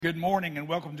Good morning and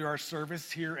welcome to our service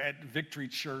here at Victory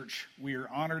Church. We are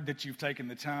honored that you've taken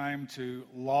the time to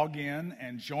log in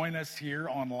and join us here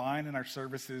online in our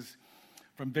services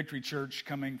from Victory Church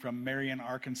coming from Marion,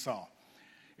 Arkansas.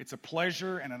 It's a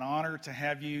pleasure and an honor to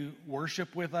have you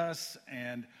worship with us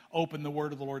and open the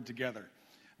Word of the Lord together.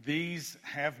 These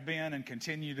have been and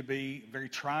continue to be very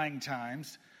trying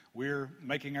times. We're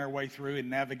making our way through and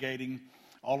navigating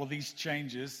all of these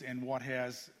changes in what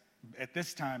has at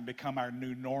this time become our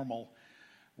new normal.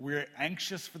 We're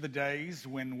anxious for the days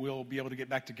when we'll be able to get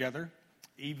back together.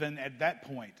 Even at that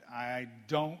point, I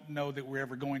don't know that we're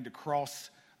ever going to cross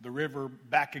the river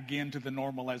back again to the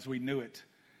normal as we knew it.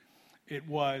 It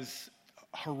was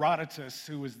Herodotus,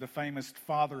 who was the famous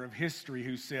father of history,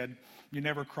 who said, "You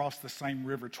never cross the same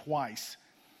river twice."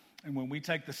 And when we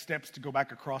take the steps to go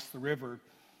back across the river,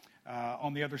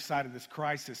 on the other side of this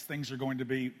crisis, things are going to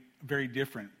be very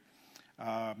different.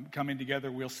 Coming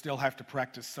together, we'll still have to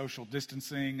practice social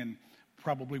distancing and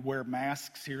probably wear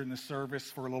masks here in the service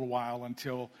for a little while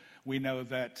until we know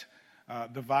that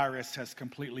the virus has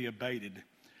completely abated.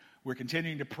 We're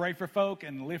continuing to pray for folk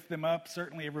and lift them up,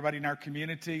 certainly everybody in our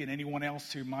community and anyone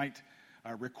else who might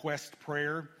request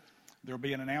prayer. There will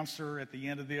be an announcer at the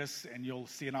end of this, and you'll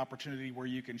see an opportunity where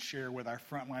you can share with our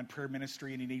frontline prayer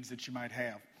ministry any needs that you might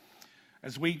have.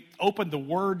 As we open the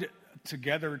Word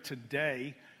together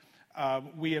today,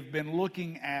 we have been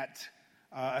looking at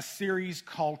a series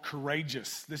called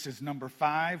Courageous. This is number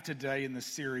 5 today in the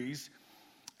series.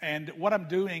 And what I'm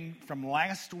doing from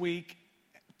last week,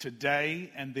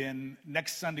 today, and then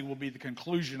next Sunday will be the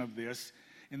conclusion of this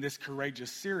in this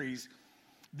Courageous series.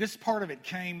 This part of it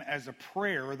came as a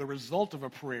prayer, or the result of a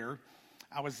prayer.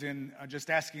 I was just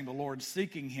asking the Lord,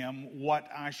 seeking Him, what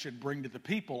I should bring to the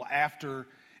people after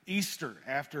Easter,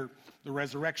 after the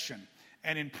resurrection.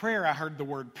 And in prayer, I heard the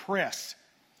word press.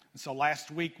 And so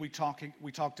last week, we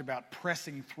talked about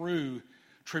pressing through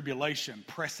tribulation,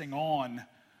 pressing on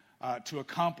to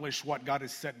accomplish what God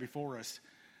has set before us.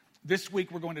 This week,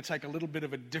 we're going to take a little bit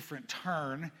of a different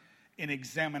turn in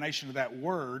examination of that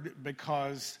word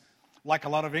because, like a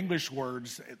lot of English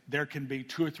words, there can be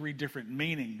 2 or 3 different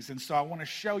meanings. And so I want to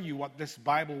show you what this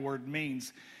Bible word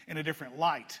means in a different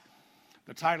light.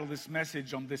 The title of this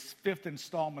message on this 5th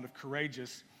installment of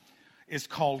Courageous is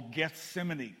called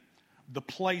Gethsemane, the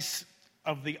place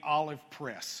of the olive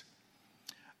press.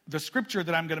 The scripture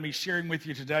that I'm going to be sharing with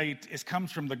you today comes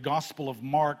from the Gospel of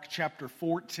Mark, chapter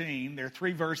 14. There are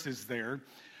 3 verses there.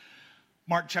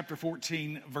 Mark chapter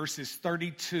 14, verses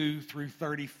 32 through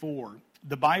 34.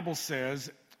 The Bible says,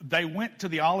 "They went to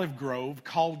the olive grove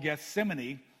called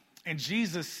Gethsemane, and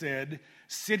Jesus said,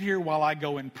 'Sit here while I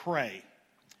go and pray.'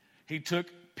 He took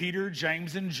Peter,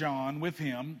 James, and John with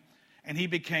him, and he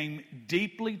became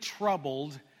deeply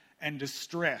troubled and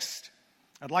distressed."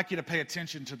 I'd like you to pay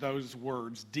attention to those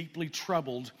words, deeply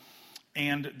troubled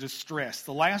and distressed.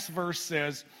 The last verse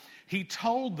says, "He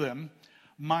told them,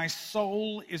 'My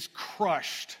soul is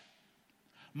crushed.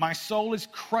 My soul is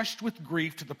crushed with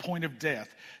grief to the point of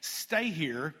death. Stay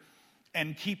here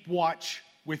and keep watch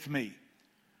with me.'"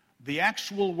 The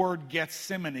actual word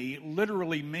Gethsemane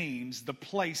literally means the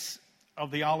place of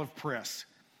the olive press.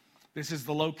 This is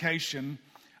the location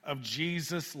of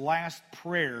Jesus' last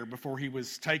prayer before he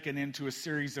was taken into a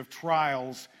series of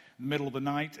trials in the middle of the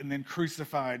night and then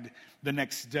crucified the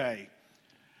next day.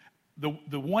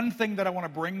 The one thing that I want to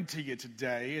bring to you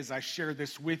today as I share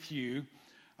this with you,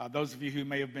 those of you who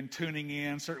may have been tuning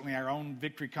in, certainly our own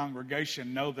Victory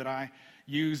congregation, know that I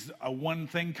use a one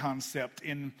thing concept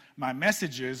in my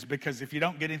messages because if you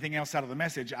don't get anything else out of the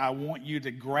message, I want you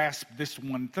to grasp this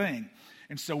one thing.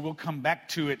 And so we'll come back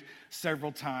to it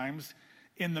several times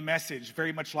in the message,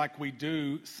 very much like we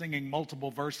do singing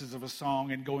multiple verses of a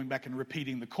song and going back and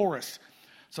repeating the chorus.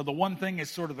 So the one thing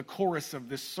is sort of the chorus of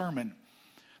this sermon.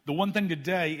 The one thing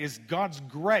today is God's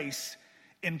grace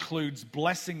includes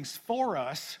blessings for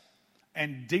us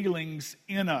and dealings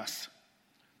in us.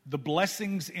 The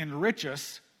blessings enrich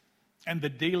us and the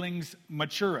dealings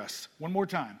mature us. One more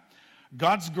time.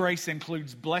 God's grace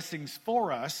includes blessings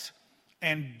for us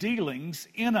and dealings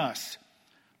in us.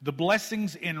 The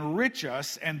blessings enrich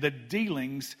us and the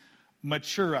dealings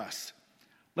mature us.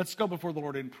 Let's go before the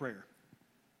Lord in prayer.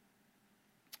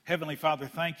 Heavenly Father,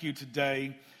 thank you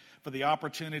today for the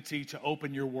opportunity to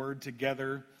open your word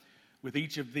together with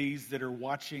each of these that are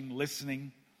watching,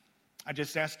 listening. I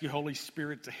just ask you, Holy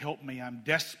Spirit, to help me. I'm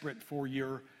desperate for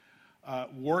your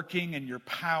working and your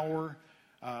power,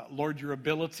 Lord, your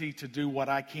ability to do what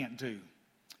I can't do.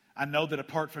 I know that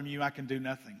apart from you, I can do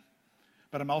nothing.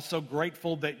 but I'm also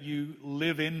grateful that you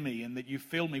live in me and that you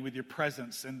fill me with your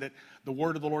presence, and that the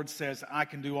word of the Lord says, I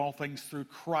can do all things through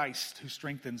Christ who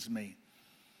strengthens me.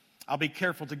 I'll be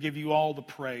careful to give you all the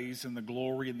praise and the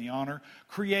glory and the honor.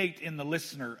 Create in the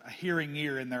listener a hearing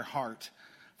ear in their heart,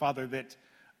 Father, that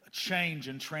change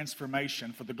and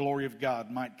transformation for the glory of God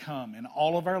might come in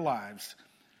all of our lives.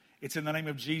 It's in the name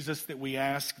of Jesus that we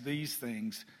ask these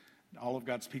things. All of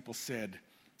God's people said,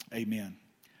 amen.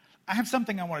 I have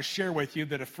something I want to share with you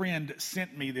that a friend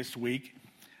sent me this week.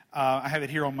 I have it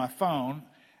here on my phone.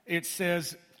 It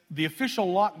says, the official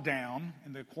lockdown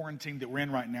and the quarantine that we're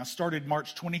in right now started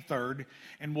March 23rd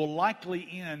and will likely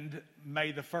end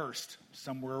May the 1st,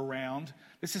 somewhere around.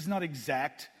 This is not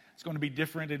exact. It's going to be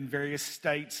different in various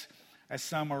states, as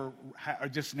some are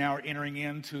just now entering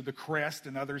into the crest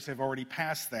and others have already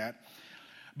passed that.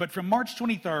 But from March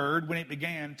 23rd, when it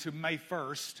began, to May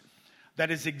 1st,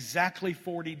 that is exactly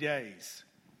 40 days.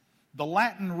 The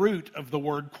Latin root of the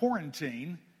word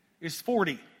quarantine is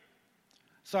 40.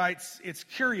 So it's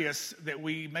curious that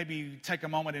we maybe take a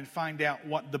moment and find out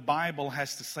what the Bible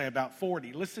has to say about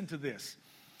 40. Listen to this.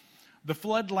 The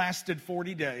flood lasted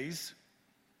 40 days.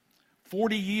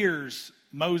 40 years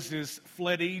Moses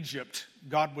fled Egypt.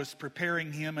 God was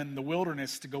preparing him in the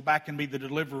wilderness to go back and be the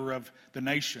deliverer of the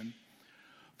nation.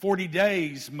 40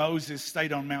 days Moses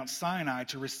stayed on Mount Sinai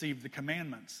to receive the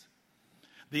commandments.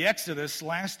 The Exodus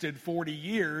lasted 40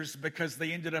 years because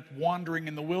they ended up wandering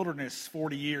in the wilderness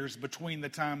 40 years between the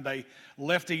time they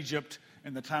left Egypt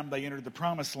and the time they entered the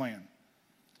Promised Land.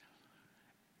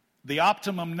 The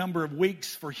optimum number of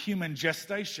weeks for human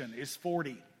gestation is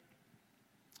 40.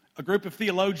 A group of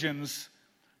theologians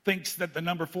thinks that the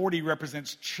number 40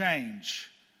 represents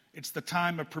change. It's the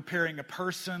time of preparing a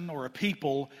person or a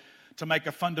people to make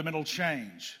a fundamental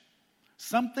change.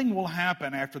 Something will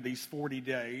happen after these 40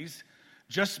 days.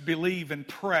 Just believe and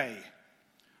pray.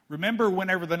 Remember,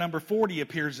 whenever the number 40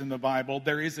 appears in the Bible,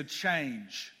 there is a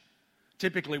change.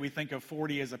 Typically, we think of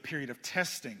 40 as a period of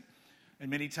testing. And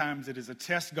many times it is a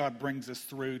test God brings us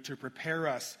through to prepare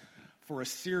us for a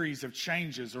series of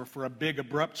changes or for a big,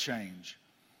 abrupt change.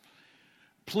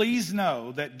 Please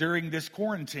know that during this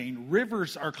quarantine,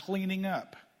 rivers are cleaning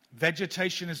up.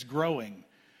 Vegetation is growing.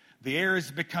 The air is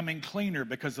becoming cleaner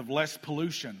because of less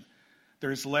pollution.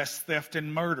 There's less theft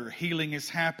and murder. Healing is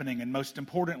happening. And most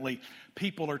importantly,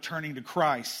 people are turning to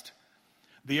Christ.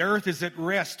 The earth is at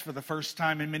rest for the first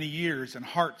time in many years, and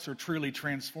hearts are truly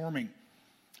transforming.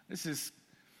 This is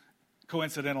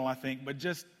coincidental, I think, but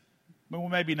well,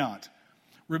 maybe not.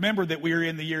 Remember that we are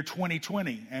in the year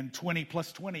 2020, and 20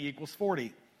 plus 20 equals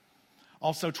 40.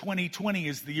 Also, 2020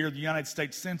 is the year of the United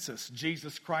States Census.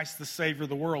 Jesus Christ, the Savior of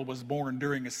the world, was born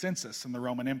during a census in the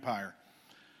Roman Empire.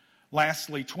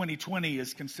 Lastly, 2020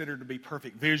 is considered to be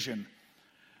perfect vision.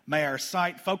 May our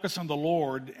sight focus on the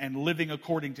Lord and living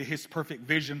according to His perfect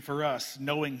vision for us,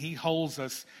 knowing He holds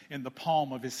us in the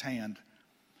palm of His hand.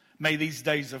 May these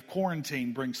days of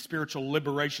quarantine bring spiritual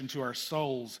liberation to our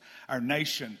souls, our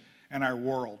nation, and our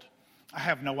world. I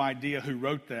have no idea who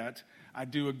wrote that. I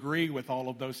do agree with all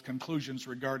of those conclusions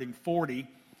regarding 40,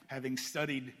 having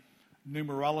studied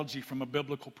numerology from a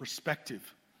biblical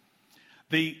perspective.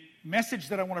 The message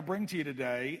that I want to bring to you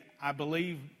today, I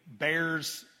believe,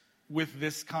 bears with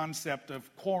this concept of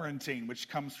quarantine, which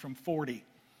comes from 40.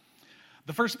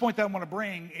 The first point that I want to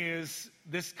bring is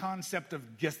this concept of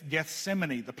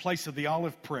Gethsemane, the place of the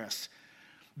olive press.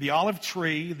 The olive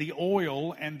tree, the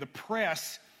oil, and the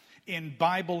press in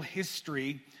Bible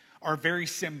history are very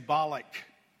symbolic.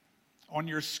 On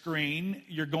your screen,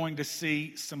 you're going to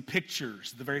see some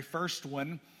pictures. The very first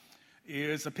one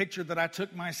is a picture that I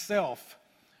took myself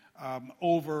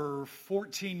over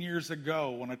 14 years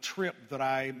ago on a trip that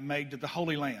I made to the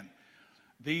Holy Land.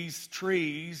 These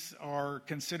trees are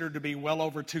considered to be well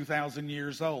over 2,000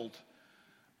 years old.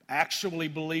 Actually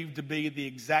believed to be the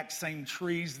exact same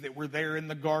trees that were there in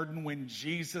the garden when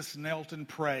Jesus knelt and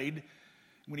prayed.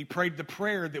 When He prayed the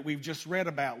prayer that we've just read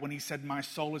about, when He said, "My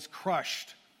soul is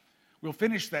crushed." We'll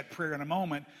finish that prayer in a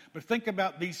moment, but think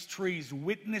about these trees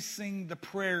witnessing the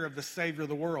prayer of the Savior of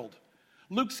the world.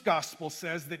 Luke's gospel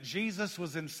says that Jesus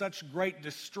was in such great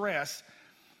distress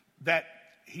that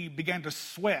He began to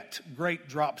sweat great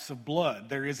drops of blood.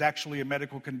 There is actually a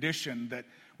medical condition that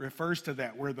refers to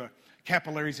that, where the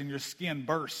capillaries in your skin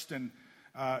burst and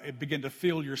it began to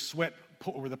fill your sweat,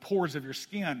 or the pores of your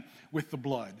skin, with the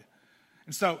blood.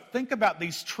 And so think about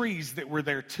these trees that were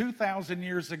there 2,000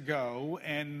 years ago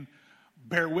and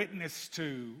bear witness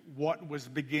to what was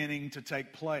beginning to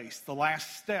take place, the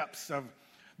last steps of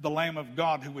the Lamb of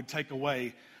God who would take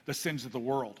away the sins of the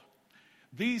world.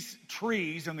 These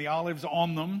trees and the olives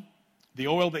on them the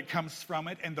oil that comes from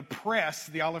it, and the press,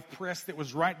 the olive press that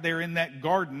was right there in that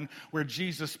garden where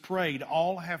Jesus prayed,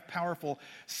 all have powerful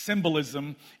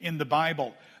symbolism in the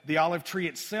Bible. The olive tree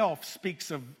itself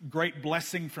speaks of great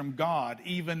blessing from God,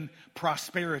 even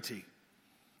prosperity.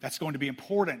 That's going to be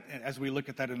important as we look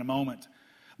at that in a moment.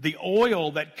 The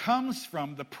oil that comes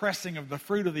from the pressing of the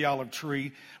fruit of the olive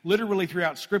tree, literally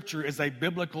throughout Scripture, is a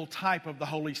biblical type of the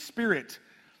Holy Spirit,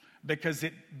 because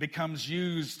it becomes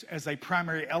used as a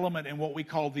primary element in what we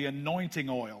call the anointing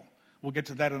oil. We'll get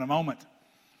to that in a moment.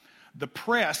 The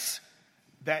press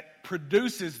that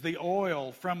produces the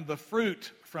oil from the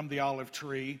fruit from the olive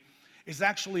tree is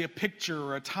actually a picture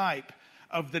or a type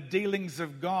of the dealings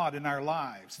of God in our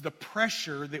lives, the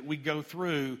pressure that we go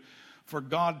through for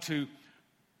God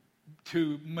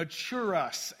to mature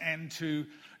us and to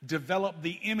develop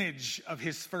the image of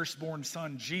His firstborn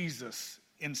Son, Jesus,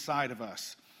 inside of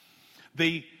us.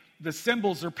 The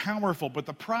symbols are powerful, but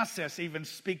the process even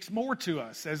speaks more to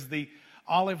us as the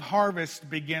olive harvest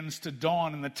begins to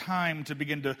dawn and the time to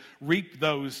begin to reap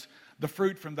the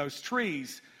fruit from those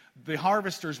trees. The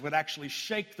harvesters would actually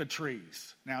shake the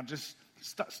trees. Now, just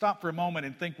stop for a moment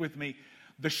and think with me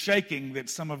the shaking that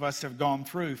some of us have gone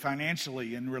through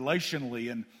financially and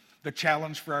relationally, and the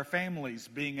challenge for our families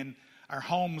being in our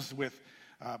homes with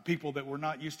people that we're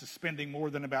not used to spending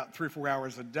more than about 3 or 4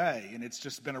 hours a day. And it's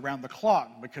just been around the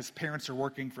clock because parents are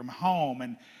working from home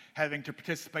and having to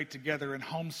participate together in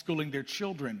homeschooling their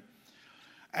children.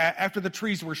 After the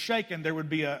trees were shaken, there would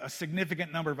be a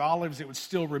significant number of olives that would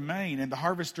still remain. And the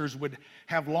harvesters would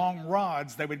have long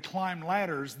rods. They would climb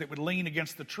ladders that would lean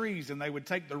against the trees, and they would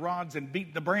take the rods and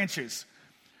beat the branches.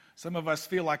 Some of us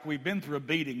feel like we've been through a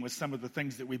beating with some of the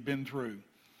things that we've been through.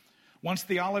 Once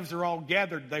the olives are all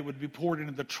gathered, they would be poured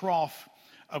into the trough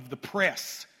of the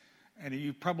press. And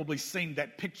you've probably seen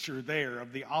that picture there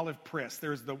of the olive press.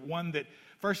 There's the one that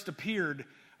first appeared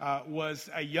was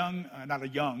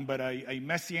a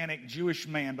Messianic Jewish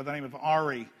man by the name of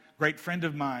Ari, great friend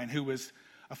of mine, who was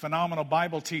a phenomenal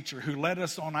Bible teacher who led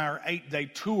us on our 8-day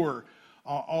tour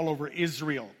all over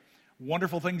Israel.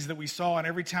 Wonderful things that we saw, and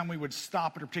every time we would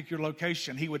stop at a particular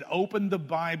location, he would open the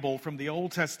Bible from the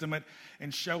Old Testament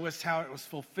and show us how it was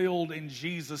fulfilled in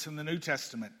Jesus in the New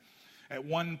Testament. At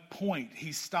one point,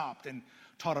 he stopped and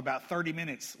taught about 30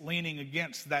 minutes leaning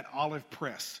against that olive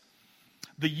press.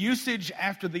 The usage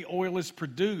after the oil is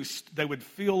produced, they would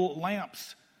fill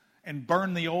lamps and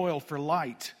burn the oil for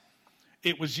light.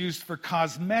 It was used for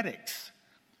cosmetics,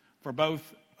 for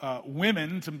both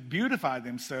women to beautify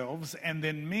themselves, and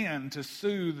then men to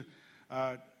soothe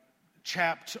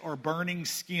chapped or burning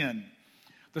skin.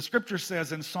 The scripture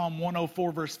says in Psalm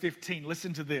 104, verse 15,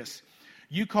 listen to this.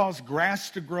 You cause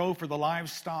grass to grow for the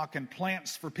livestock and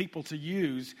plants for people to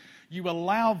use. You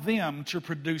allow them to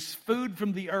produce food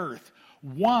from the earth,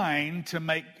 wine to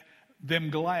make them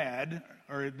glad,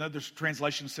 or another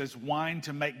translation says wine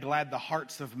to make glad the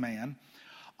hearts of man,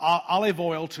 olive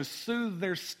oil to soothe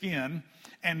their skin,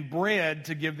 and bread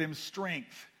to give them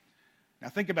strength. Now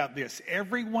think about this.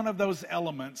 Every one of those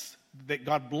elements that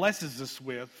God blesses us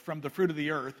with from the fruit of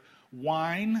the earth,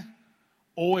 wine,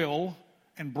 oil,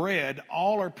 and bread,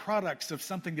 all are products of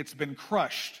something that's been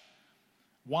crushed.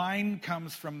 Wine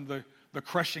comes from the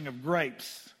crushing of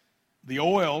grapes. The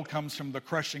oil comes from the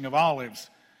crushing of olives.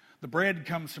 The bread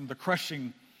comes from the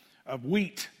crushing of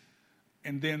wheat.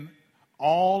 And then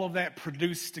all of that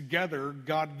produced together,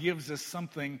 God gives us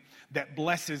something that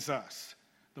blesses us.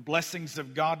 The blessings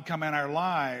of God come in our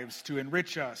lives to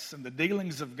enrich us, and the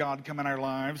dealings of God come in our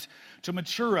lives to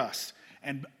mature us.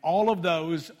 And all of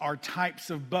those are types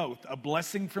of both, a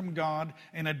blessing from God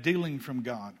and a dealing from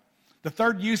God. The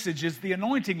third usage is the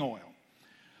anointing oil.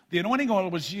 The anointing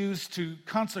oil was used to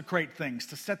consecrate things,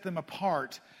 to set them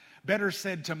apart, better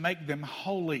said, to make them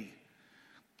holy.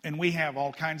 And we have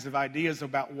all kinds of ideas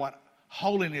about what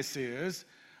holiness is.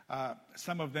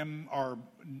 Some of them are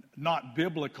not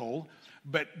biblical,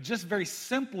 but just very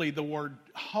simply, the word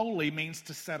holy means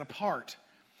to set apart.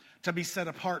 To be set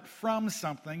apart from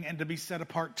something and to be set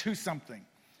apart to something.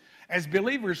 As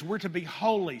believers, we're to be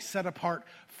holy, set apart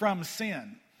from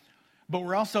sin. But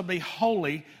we're also to be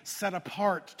holy, set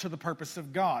apart to the purpose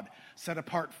of God. Set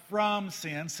apart from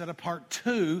sin, set apart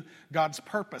to God's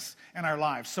purpose in our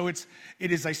lives. So it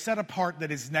is a set apart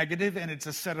that is negative, and it's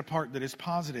a set apart that is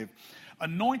positive.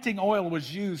 Anointing oil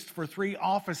was used for 3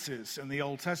 offices in the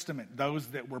Old Testament. Those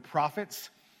that were prophets,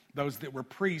 those that were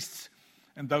priests,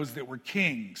 and those that were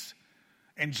kings.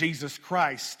 And Jesus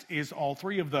Christ is all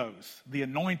 3 of those. The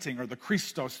anointing, or the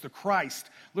Christos, the Christ.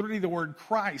 Literally the word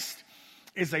Christ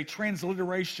is a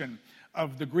transliteration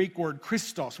of the Greek word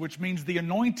Christos, which means the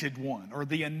anointed one, or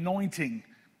the anointing.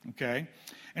 Okay?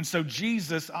 And so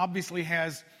Jesus obviously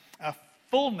has a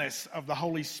fullness of the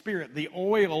Holy Spirit, the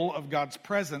oil of God's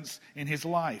presence in his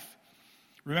life.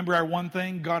 Remember our one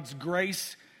thing, God's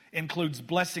grace includes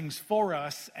blessings for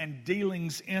us and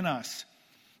dealings in us.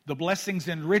 The blessings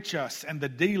enrich us and the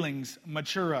dealings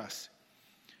mature us.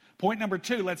 Point number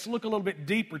 2, let's look a little bit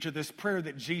deeper to this prayer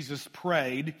that Jesus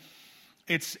prayed.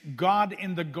 It's God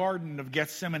in the Garden of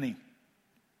Gethsemane.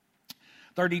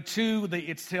 32,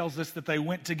 it tells us that they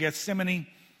went to Gethsemane.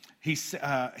 He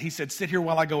said, sit here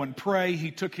while I go and pray. He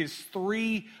took his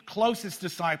 3 closest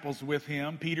disciples with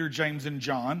him, Peter, James, and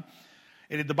John.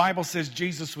 And the Bible says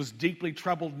Jesus was deeply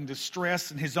troubled and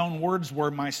distressed, and his own words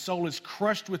were, my soul is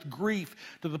crushed with grief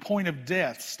to the point of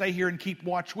death. Stay here and keep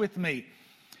watch with me.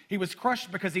 He was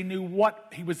crushed because he knew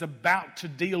what he was about to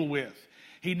deal with.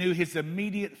 He knew his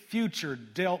immediate future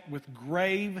dealt with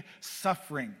grave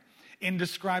suffering,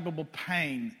 indescribable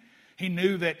pain. He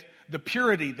knew that the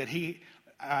purity that he,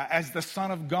 as the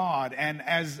Son of God and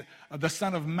as the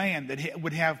Son of Man, that he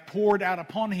would have poured out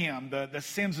upon him the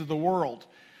sins of the world.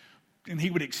 And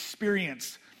he would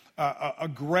experience a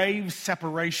grave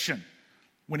separation.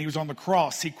 When he was on the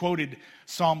cross, he quoted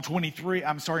Psalm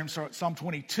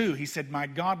 22. He said, my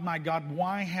God,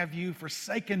 why have you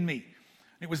forsaken me?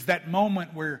 It was that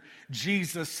moment where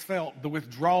Jesus felt the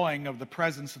withdrawing of the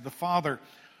presence of the Father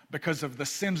because of the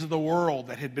sins of the world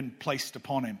that had been placed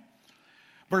upon him.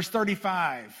 Verse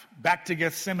 35, back to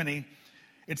Gethsemane,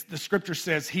 the scripture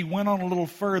says, he went on a little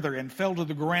further and fell to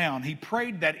the ground. He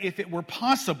prayed that if it were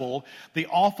possible, the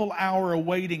awful hour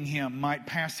awaiting him might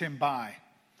pass him by.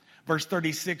 Verse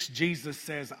 36, Jesus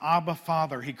says, Abba,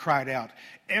 Father, he cried out,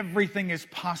 everything is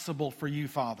possible for you,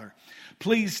 Father.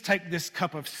 Please take this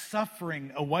cup of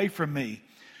suffering away from me.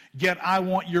 Yet I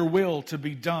want your will to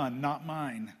be done, not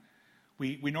mine.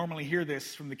 We normally hear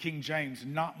this from the King James,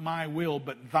 not my will,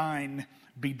 but thine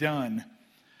be done.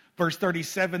 Verse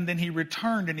 37, then he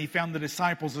returned and he found the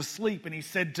disciples asleep. And he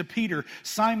said to Peter,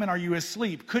 Simon, are you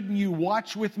asleep? Couldn't you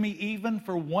watch with me even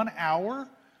for 1 hour?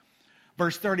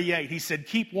 Verse 38, he said,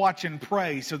 keep watch and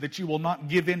pray so that you will not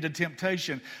give in to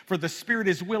temptation. For the spirit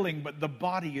is willing, but the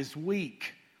body is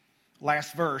weak.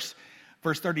 Last verse,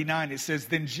 verse 39, it says,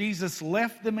 then Jesus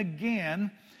left them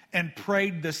again and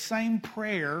prayed the same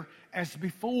prayer as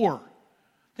before.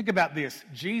 Think about this.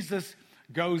 Jesus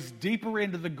goes deeper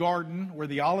into the garden where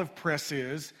the olive press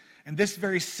is, and this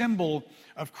very symbol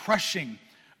of crushing,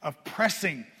 of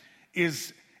pressing,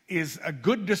 is a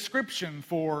good description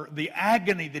for the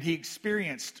agony that he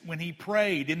experienced when he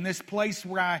prayed in this place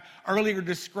where I earlier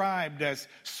described as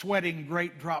sweating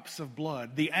great drops of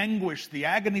blood. The anguish, the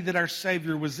agony that our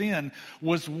Savior was in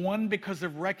was one because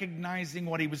of recognizing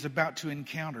what he was about to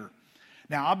encounter.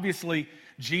 Now, obviously,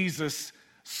 Jesus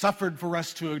suffered for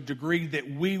us to a degree that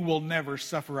we will never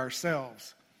suffer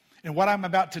ourselves. And what I'm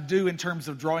about to do in terms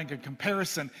of drawing a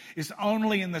comparison is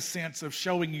only in the sense of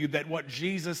showing you that what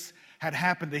Jesus had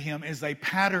happened to him is a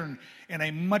pattern in a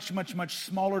much, much, much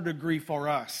smaller degree for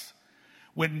us.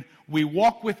 When we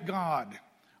walk with God,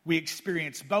 we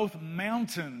experience both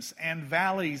mountains and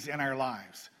valleys in our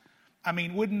lives. I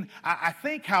mean, I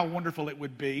think how wonderful it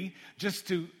would be just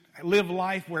to live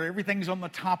life where everything's on the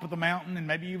top of the mountain, and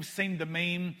maybe you've seen the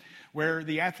meme where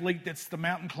the athlete that's the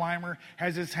mountain climber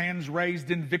has his hands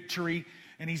raised in victory,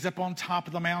 and he's up on top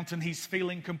of the mountain, he's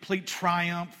feeling complete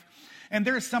triumph. And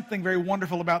there is something very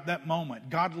wonderful about that moment.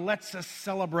 God lets us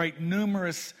celebrate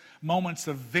numerous moments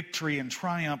of victory and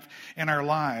triumph in our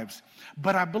lives.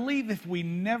 But I believe if we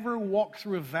never walked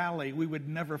through a valley, we would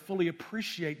never fully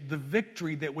appreciate the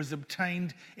victory that was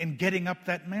obtained in getting up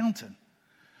that mountain.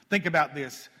 Think about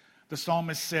this. The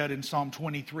psalmist said in Psalm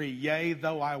 23, yea,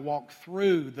 though I walk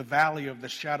through the valley of the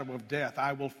shadow of death,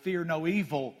 I will fear no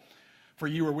evil, for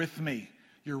you are with me.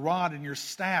 Your rod and your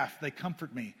staff, they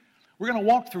comfort me. We're going to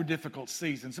walk through difficult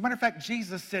seasons. As a matter of fact,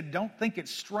 Jesus said, don't think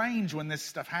it's strange when this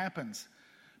stuff happens.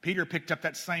 Peter picked up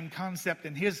that same concept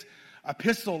in his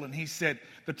epistle, and he said,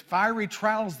 the fiery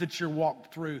trials that you're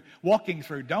walking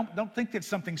through, don't think that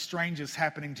something strange is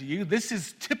happening to you. This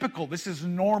is typical. This is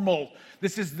normal.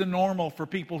 This is the normal for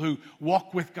people who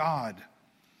walk with God.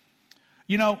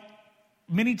 You know,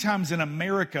 many times in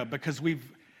America, because we've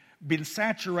been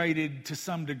saturated to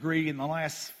some degree in the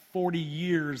last 40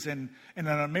 years in an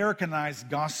Americanized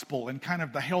gospel and kind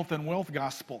of the health and wealth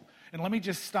gospel. And let me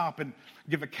just stop and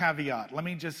give a caveat. Let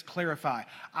me just clarify.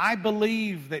 I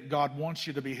believe that God wants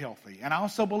you to be healthy. And I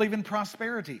also believe in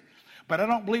prosperity. But I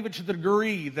don't believe it to the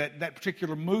degree that that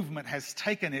particular movement has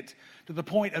taken it to the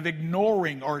point of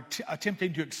ignoring or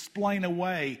attempting to explain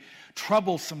away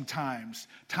troublesome times,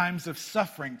 times of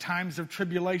suffering, times of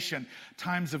tribulation,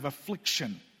 times of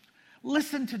affliction.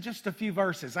 Listen to just a few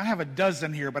verses. I have a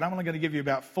dozen here, but I'm only going to give you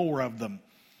about 4 of them.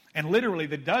 And literally,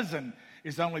 the dozen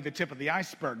is only the tip of the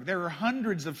iceberg. There are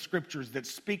hundreds of scriptures that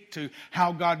speak to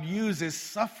how God uses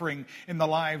suffering in the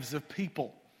lives of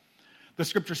people. The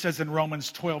scripture says in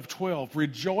Romans 12:12,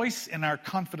 rejoice in our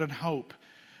confident hope,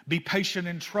 be patient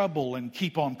in trouble, and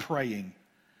keep on praying.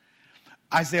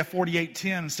 Isaiah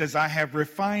 48:10 says, I have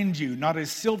refined you, not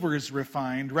as silver is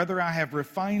refined, rather I have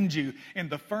refined you in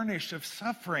the furnace of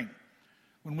suffering.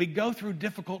 When we go through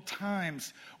difficult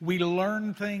times, we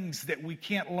learn things that we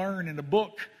can't learn in a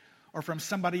book or from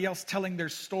somebody else telling their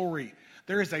story.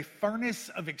 There is a furnace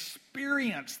of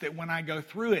experience that when I go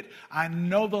through it, I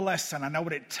know the lesson. I know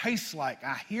what it tastes like.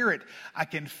 I hear it. I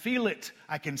can feel it.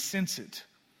 I can sense it.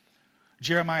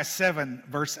 Jeremiah 7,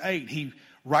 verse 8, he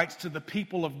writes to the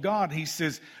people of God. He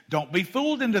says, don't be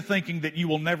fooled into thinking that you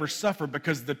will never suffer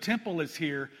because the temple is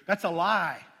here. That's a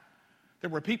lie. There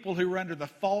were people who were under the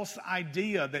false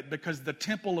idea that because the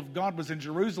temple of God was in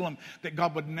Jerusalem, that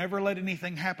God would never let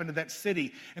anything happen to that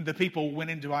city. And the people went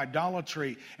into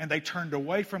idolatry and they turned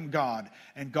away from God.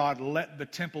 And God let the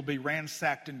temple be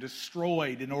ransacked and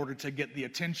destroyed in order to get the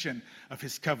attention of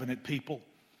his covenant people.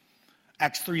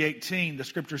 Acts 3:18, the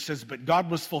scripture says, but God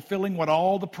was fulfilling what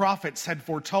all the prophets had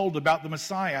foretold about the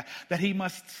Messiah, that he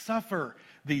must suffer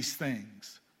these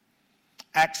things.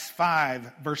 Acts 5,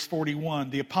 verse 41,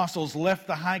 the apostles left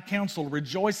the high council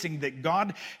rejoicing that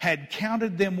God had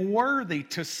counted them worthy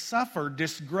to suffer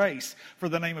disgrace for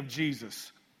the name of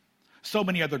Jesus. So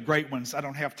many other great ones. I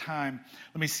don't have time.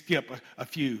 Let me skip a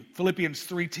few. Philippians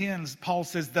 3:10, Paul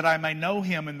says that I may know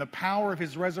him in the power of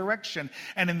his resurrection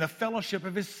and in the fellowship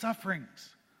of his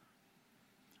sufferings.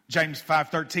 James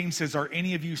 5:13 says, are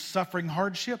any of you suffering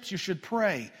hardships? You should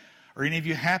pray. Are any of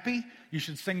you happy? You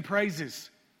should sing praises.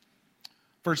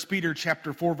 1 Peter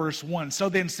chapter 4, verse 1. So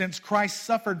then, since Christ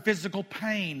suffered physical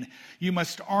pain, you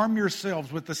must arm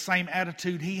yourselves with the same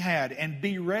attitude he had and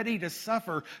be ready to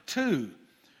suffer too.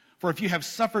 For if you have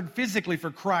suffered physically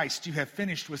for Christ, you have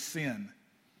finished with sin.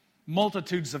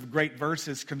 Multitudes of great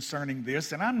verses concerning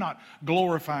this, and I'm not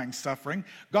glorifying suffering.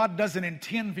 God doesn't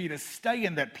intend for you to stay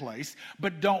in that place,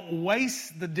 but don't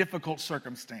waste the difficult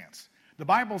circumstance. The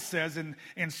Bible says in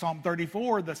Psalm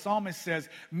 34, the psalmist says,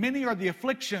 many are the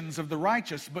afflictions of the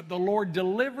righteous, but the Lord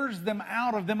delivers them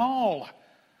out of them all.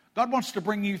 God wants to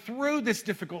bring you through this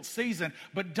difficult season,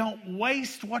 but don't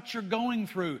waste what you're going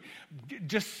through.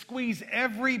 Just squeeze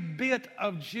every bit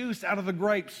of juice out of the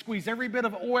grape, squeeze every bit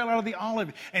of oil out of the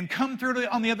olive, and come through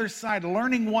on the other side,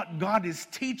 learning what God is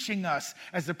teaching us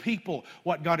as a people,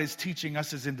 what God is teaching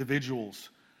us as individuals.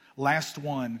 Last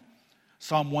one.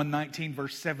 Psalm 119,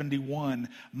 verse 71,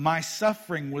 my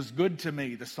suffering was good to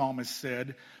me, the psalmist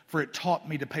said, for it taught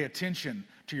me to pay attention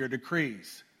to your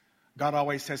decrees. God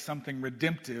always has something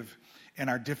redemptive in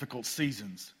our difficult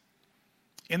seasons.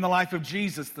 In the life of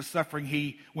Jesus, the suffering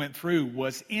he went through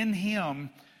was in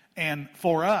him and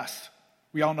for us.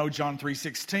 We all know John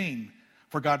 3:16,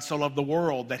 for God so loved the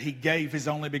world that he gave his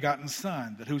only begotten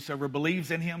Son, that whosoever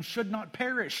believes in him should not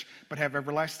perish, but have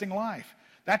everlasting life.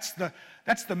 That's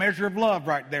the measure of love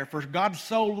right there. For God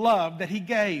so loved that he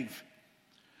gave.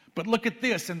 But look at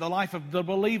this in the life of the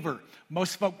believer.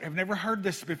 Most folk have never heard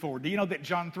this before. Do you know that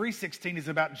John 3:16 is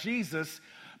about Jesus,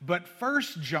 but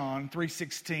 1 John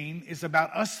 3:16 is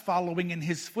about us following in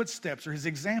his footsteps or his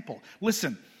example?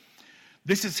 Listen,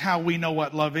 this is how we know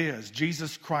what love is.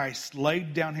 Jesus Christ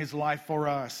laid down his life for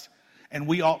us, and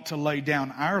we ought to lay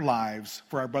down our lives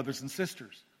for our brothers and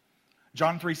sisters.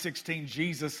 John 3:16,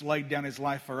 Jesus laid down his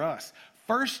life for us.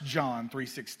 1 John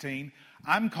 3:16,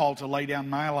 I'm called to lay down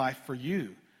my life for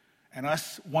you and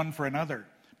us one for another.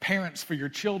 Parents for your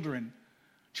children,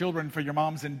 children for your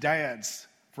moms and dads,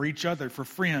 for each other, for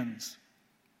friends.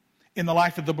 In the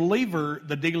life of the believer,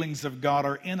 the dealings of God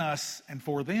are in us and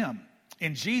for them.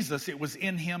 In Jesus, it was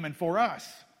in him and for us.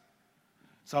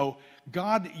 So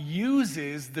God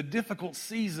uses the difficult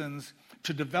seasons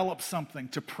to develop something,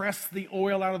 to press the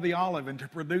oil out of the olive and to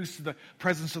produce the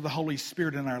presence of the Holy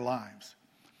Spirit in our lives.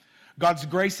 God's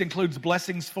grace includes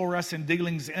blessings for us and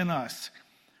dealings in us.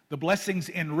 The blessings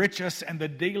enrich us and the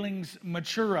dealings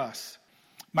mature us.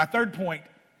 My third point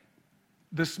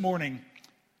this morning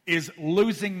is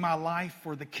losing my life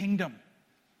for the kingdom.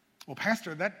 Well,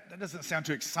 Pastor, that doesn't sound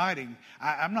too exciting.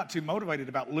 I'm not too motivated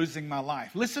about losing my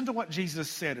life. Listen to what Jesus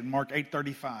said in Mark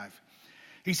 8:35.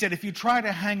 He said, if you try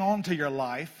to hang on to your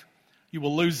life, you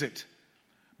will lose it.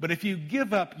 But if you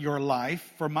give up your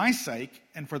life for my sake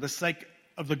and for the sake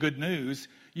of the good news,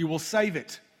 you will save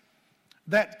it.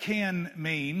 That can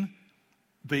mean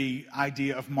the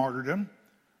idea of martyrdom,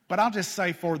 but I'll just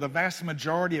say for the vast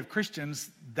majority of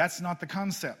Christians, that's not the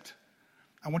concept.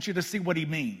 I want you to see what he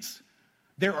means.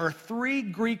 There are 3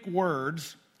 Greek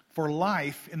words for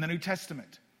life in the New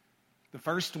Testament. The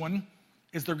first one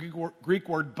is the Greek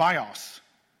word bios.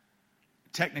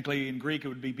 Technically, in Greek, it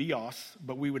would be bios,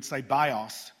 but we would say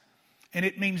bios. And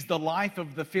it means the life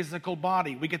of the physical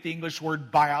body. We get the English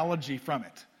word biology from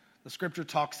it. The scripture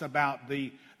talks about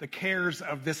the cares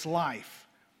of this life,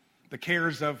 the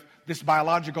cares of this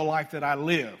biological life that I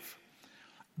live.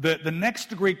 The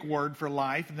next Greek word for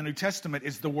life in the New Testament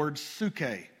is the word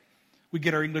psyche. We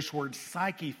get our English word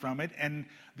psyche from it, and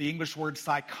the English word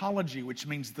psychology, which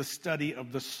means the study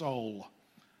of the soul.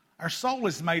 Our soul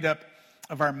is made up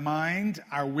of our mind,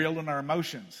 our will, and our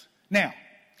emotions. Now,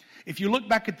 if you look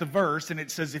back at the verse and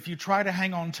it says, if you try to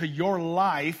hang on to your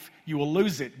life, you will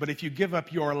lose it. But if you give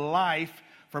up your life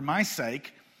for my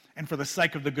sake and for the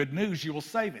sake of the good news, you will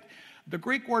save it. The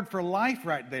Greek word for life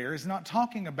right there is not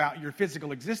talking about your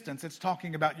physical existence. It's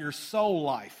talking about your soul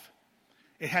life.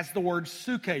 It has the word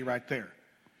psyche right there.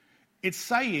 It's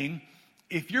saying,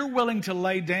 if you're willing to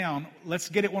lay down, let's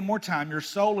get it one more time. Your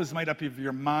soul is made up of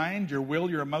your mind, your will,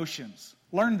 your emotions.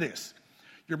 Learn this.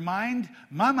 Your mind,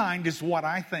 my mind is what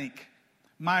I think.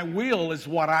 My will is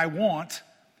what I want.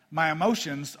 My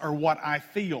emotions are what I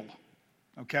feel.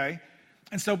 Okay?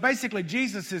 And so basically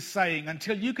Jesus is saying,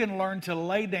 until you can learn to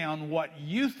lay down what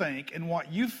you think and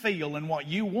what you feel and what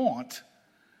you want,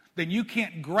 then you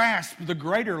can't grasp the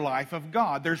greater life of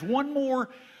God. There's one more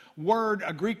word,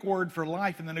 a Greek word for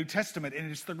life in the New Testament, and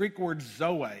it's the Greek word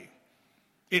zoe.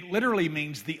 It literally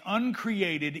means the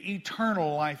uncreated,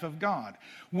 eternal life of God.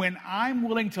 When I'm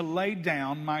willing to lay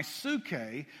down my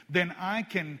psyche, then I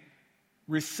can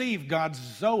receive God's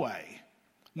zoe.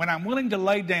 When I'm willing to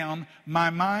lay down my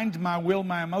mind, my will,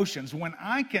 my emotions, when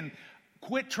I can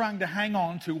quit trying to hang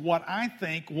on to what I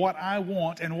think, what I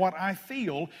want, and what I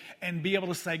feel, and be able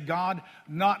to say, God,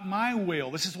 not my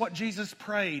will. This is what Jesus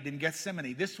prayed in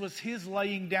Gethsemane. This was his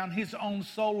laying down his own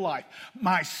soul life.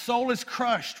 My soul is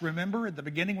crushed. Remember at the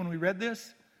beginning when we read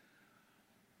this?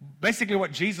 Basically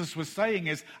what Jesus was saying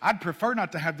is, I'd prefer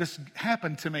not to have this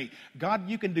happen to me. God,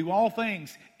 you can do all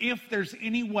things. If there's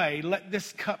any way, let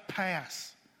this cup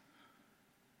pass.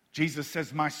 Jesus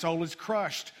says, my soul is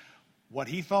crushed. What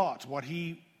he thought, what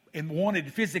he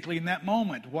wanted physically in that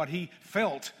moment, what he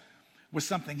felt was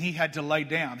something he had to lay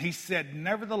down. He said,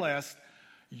 nevertheless,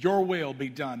 your will be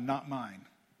done, not mine.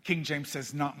 King James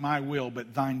says, not my will,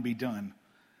 but thine be done.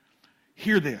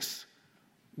 Hear this.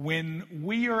 When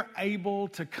we are able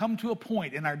to come to a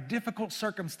point in our difficult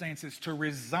circumstances to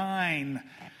resign,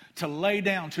 to lay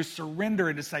down, to surrender,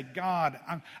 and to say, God,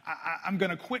 I'm going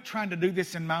to quit trying to do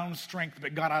this in my own strength,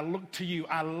 but God, I look to you.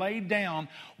 I lay down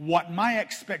what my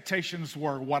expectations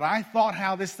were, what I thought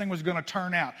how this thing was going to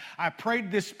turn out. I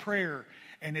prayed this prayer,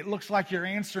 and it looks like you're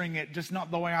answering it just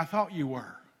not the way I thought you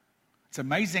were. It's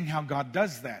amazing how God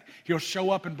does that. He'll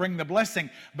show up and bring the blessing,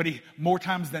 but he, more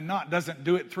times than not, doesn't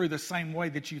do it through the same way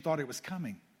that you thought it was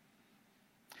coming.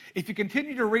 If you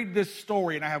continue to read this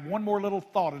story, and I have one more little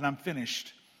thought and I'm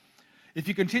finished. If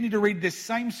you continue to read this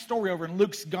same story over in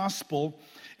Luke's gospel,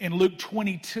 in Luke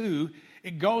 22,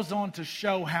 it goes on to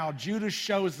show how Judas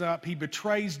shows up. He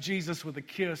betrays Jesus with a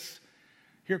kiss.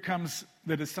 Here comes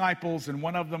the disciples, and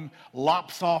one of them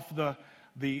lops off the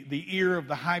ear of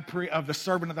the high priest, of the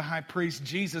servant of the high priest.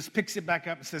 Jesus picks it back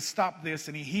up and says, stop this,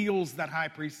 and he heals that high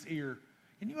priest's ear.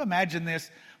 Can you imagine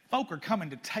this? Folk are coming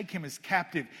to take him as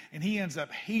captive, and he ends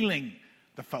up healing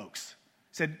the folks.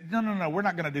 Said, no, we're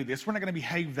not going to do this. We're not going to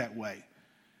behave that way.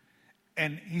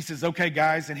 And he says, okay,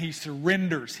 guys, and he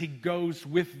surrenders. He goes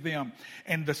with them.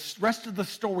 And the rest of the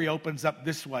story opens up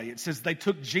this way. It says, they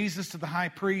took Jesus to the high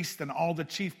priest, and all the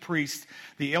chief priests,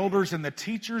 the elders, and the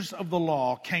teachers of the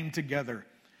law came together.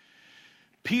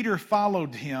 Peter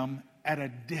followed him at a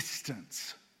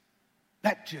distance.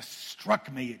 That just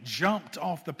struck me. It jumped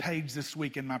off the page this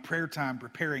week in my prayer time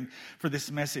preparing for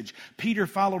this message. Peter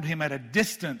followed him at a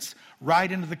distance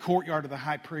right into the courtyard of the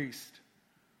high priest.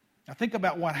 Now think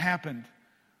about what happened.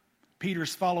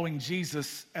 Peter's following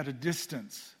Jesus at a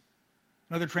distance.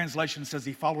 Another translation says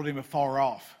he followed him afar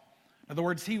off. In other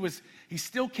words, he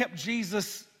still kept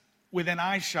Jesus within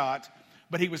eyeshot,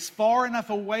 but he was far enough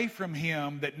away from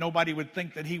him that nobody would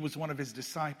think that he was one of his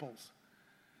disciples.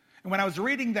 And when I was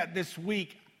reading that this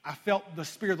week, I felt the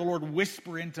Spirit of the Lord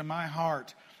whisper into my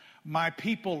heart, my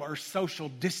people are social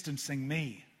distancing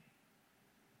me.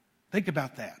 Think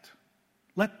about that.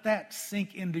 Let that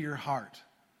sink into your heart.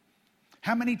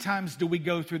 How many times do we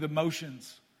go through the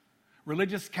motions?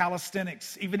 Religious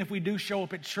calisthenics, even if we do show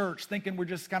up at church thinking we're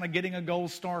just kind of getting a gold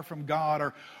star from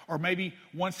God, or maybe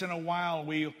once in a while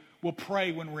we'll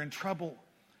pray when we're in trouble.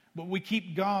 but we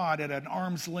keep God at an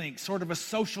arm's length, sort of a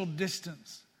social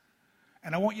distance.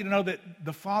 And I want you to know that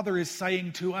the Father is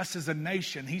saying to us as a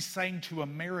nation, He's saying to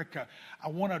America, I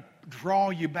want to draw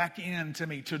you back into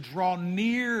me, to draw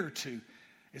near to.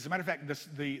 As a matter of fact,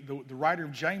 the writer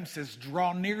of James says,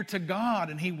 draw near to God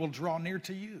and He will draw near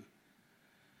to you.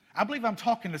 I believe I'm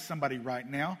talking to somebody right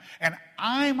now, and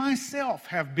I myself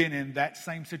have been in that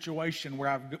same situation where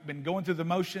I've been going through the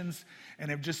motions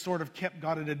and have just sort of kept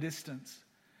God at a distance.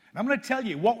 And I'm going to tell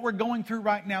you, what we're going through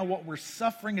right now, what we're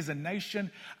suffering as a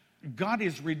nation, God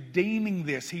is redeeming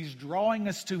this. He's drawing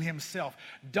us to Himself.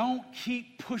 Don't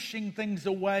keep pushing things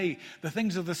away, the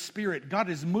things of the Spirit. God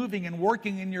is moving and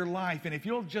working in your life. And if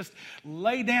you'll just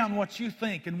lay down what you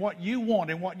think and what you want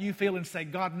and what you feel and say,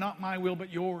 God, not my will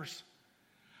but yours,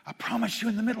 I promise you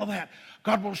in the middle of that,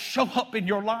 God will show up in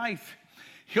your life.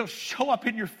 He'll show up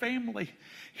in your family.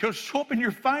 He'll show up in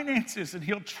your finances, and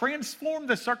He'll transform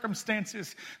the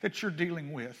circumstances that you're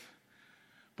dealing with.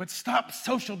 But stop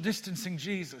social distancing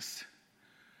Jesus.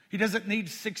 He doesn't need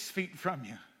 6 feet from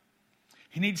you.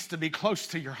 He needs to be close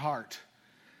to your heart.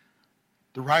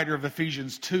 The writer of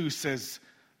Ephesians 2 says,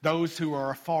 those who are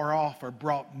afar off are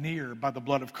brought near by the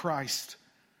blood of Christ.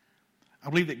 I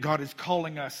believe that God is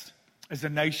calling us as a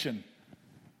nation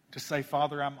to say,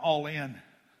 Father, I'm all in.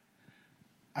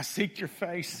 I seek your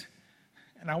face,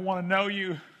 and I want to know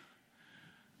you.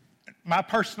 My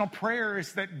personal prayer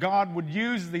is that God would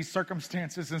use these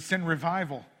circumstances and send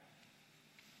revival.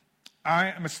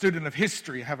 I am a student of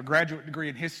history. I have a graduate degree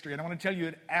in history, and I want to tell you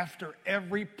that after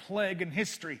every plague in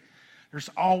history, there's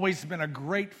always been a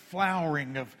great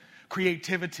flowering of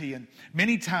creativity, and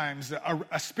many times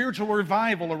a spiritual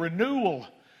revival, a renewal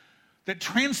that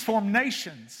transformed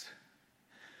nations.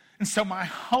 And so my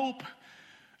hope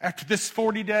after this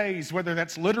 40 days, whether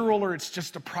that's literal or it's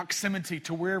just a proximity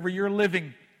to wherever you're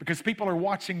living, because people are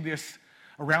watching this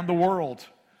around the world,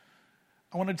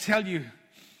 I want to tell you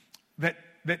that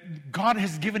God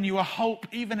has given you a hope,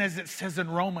 even as it says in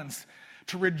Romans,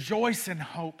 to rejoice in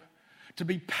hope, to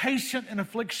be patient in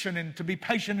affliction and to be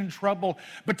patient in trouble,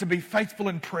 but to be faithful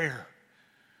in prayer.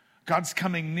 God's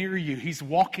coming near you. He's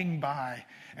walking by.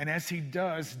 And as He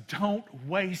does, don't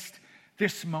waste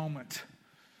this moment.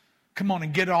 Come on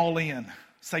and get all in.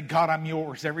 Say, God, I'm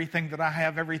yours. Everything that I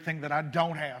have, everything that I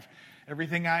don't have,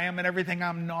 everything I am and everything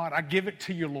I'm not, I give it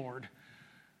to you, Lord.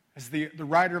 As the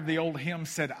writer of the old hymn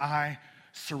said, I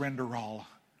surrender all.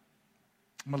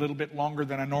 I'm a little bit longer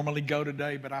than I normally go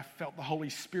today, but I felt the Holy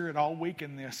Spirit all week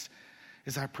in this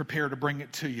as I prepare to bring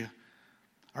it to you.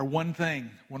 Our one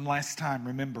thing, one last time,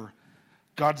 remember,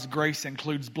 God's grace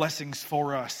includes blessings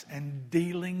for us and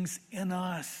dealings in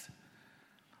us.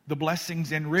 The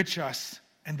blessings enrich us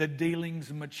and the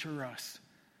dealings mature us.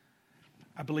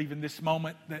 I believe in this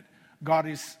moment that God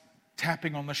is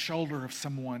tapping on the shoulder of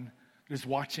someone that is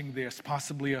watching this,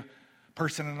 possibly a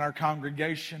person in our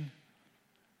congregation,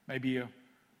 maybe a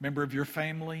member of your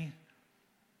family,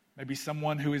 maybe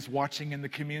someone who is watching in the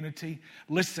community.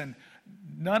 Listen,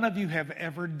 none of you have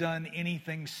ever done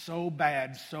anything so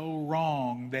bad, so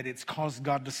wrong, that it's caused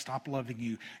God to stop loving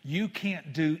you. You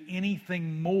can't do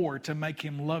anything more to make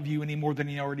Him love you any more than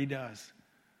He already does.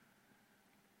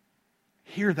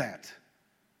 Hear that.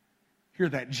 Hear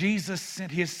that. Jesus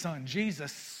sent His Son.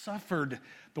 Jesus suffered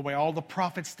the way all the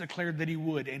prophets declared that He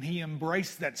would, and He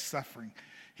embraced that suffering.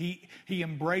 He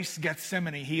embraced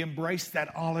Gethsemane. He embraced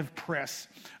that olive press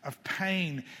of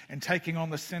pain and taking on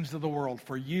the sins of the world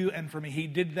for you and for me. He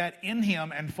did that in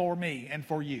Him and for me and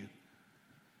for you.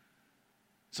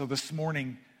 So this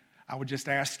morning, I would just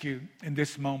ask you in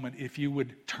this moment if you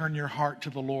would turn your heart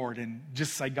to the Lord and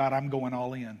just say, God, I'm going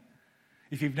all in.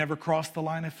 If you've never crossed the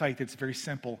line of faith, it's very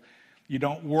simple. You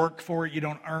don't work for it. You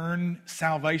don't earn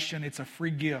salvation. It's a free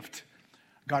gift.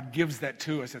 God gives that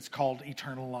to us. It's called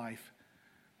eternal life.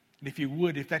 And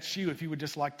if that's you, if you would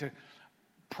just like to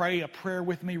pray a prayer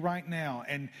with me right now,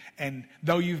 and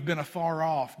though you've been afar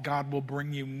off, God will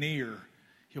bring you near.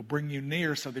 He'll bring you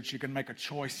near so that you can make a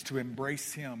choice to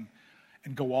embrace Him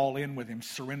and go all in with Him,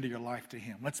 surrender your life to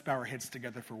Him. Let's bow our heads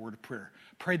together for a word of prayer.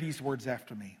 Pray these words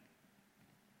after me.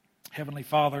 Heavenly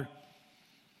Father,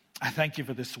 I thank you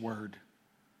for this word.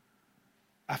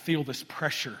 I feel this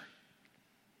pressure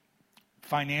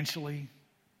financially.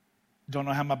 Don't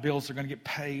know how my bills are going to get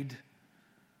paid.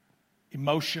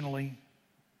 Emotionally,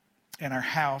 in our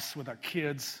house, with our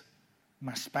kids,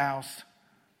 my spouse.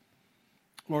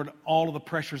 Lord, all of the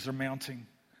pressures are mounting.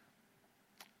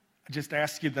 I just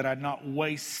ask you that I not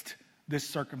waste this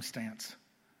circumstance.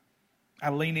 I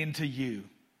lean into you.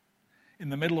 In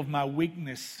the middle of my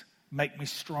weakness, make me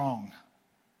strong.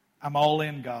 I'm all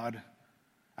in, God.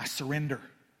 I surrender.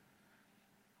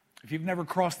 If you've never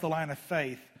crossed the line of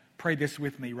faith, pray this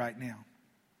with me right now.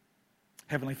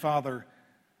 Heavenly Father,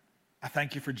 I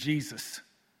thank you for Jesus.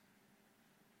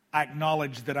 I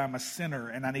acknowledge that I'm a sinner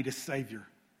and I need a Savior.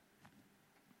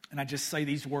 And I just say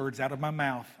these words out of my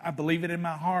mouth. I believe it in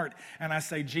my heart, and I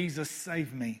say, Jesus,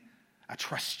 save me. I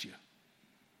trust you.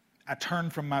 I turn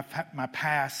from my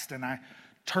past, and I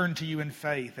turn to you in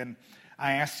faith, and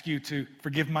I ask you to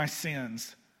forgive my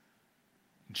sins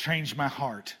and change my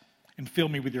heart and fill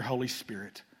me with your Holy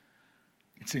Spirit.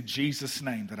 It's in Jesus'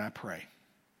 name that I pray.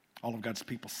 All of God's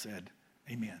people said,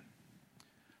 amen.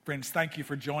 Friends, thank you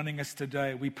for joining us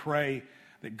today. We pray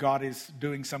that God is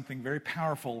doing something very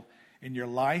powerful in your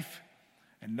life,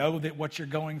 and know that what you're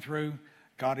going through,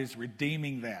 God is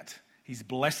redeeming that. He's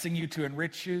blessing you to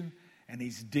enrich you, and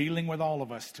He's dealing with all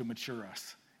of us to mature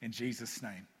us. In Jesus'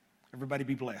 name. Everybody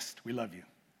be blessed. We love you.